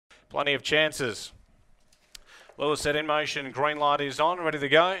Plenty of chances. Lewis set in motion. Green light is on. Ready to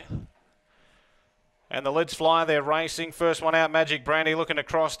go. And the lids fly, they're racing. First one out, Magic Brandy looking to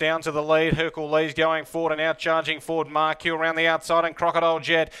cross down to the lead. Hercules going forward and out charging forward. Marquis around the outside and Crocodile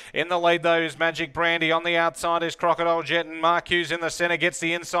Jet. In the lead though is Magic Brandy. On the outside is Crocodile Jet and Marquis in the centre. Gets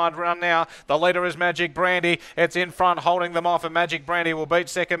the inside run now. The leader is Magic Brandy. It's in front holding them off and Magic Brandy will beat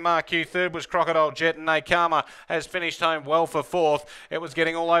second Marquis. Third was Crocodile Jet and Nakama has finished home well for fourth. It was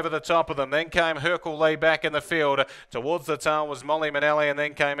getting all over the top of them. Then came Hercules back in the field. Towards the tail was Molly Manelli and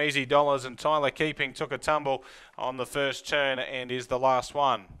then came Easy Dollars and Tyler Keeping took a tumble on the first turn and is the last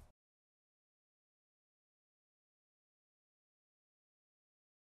one.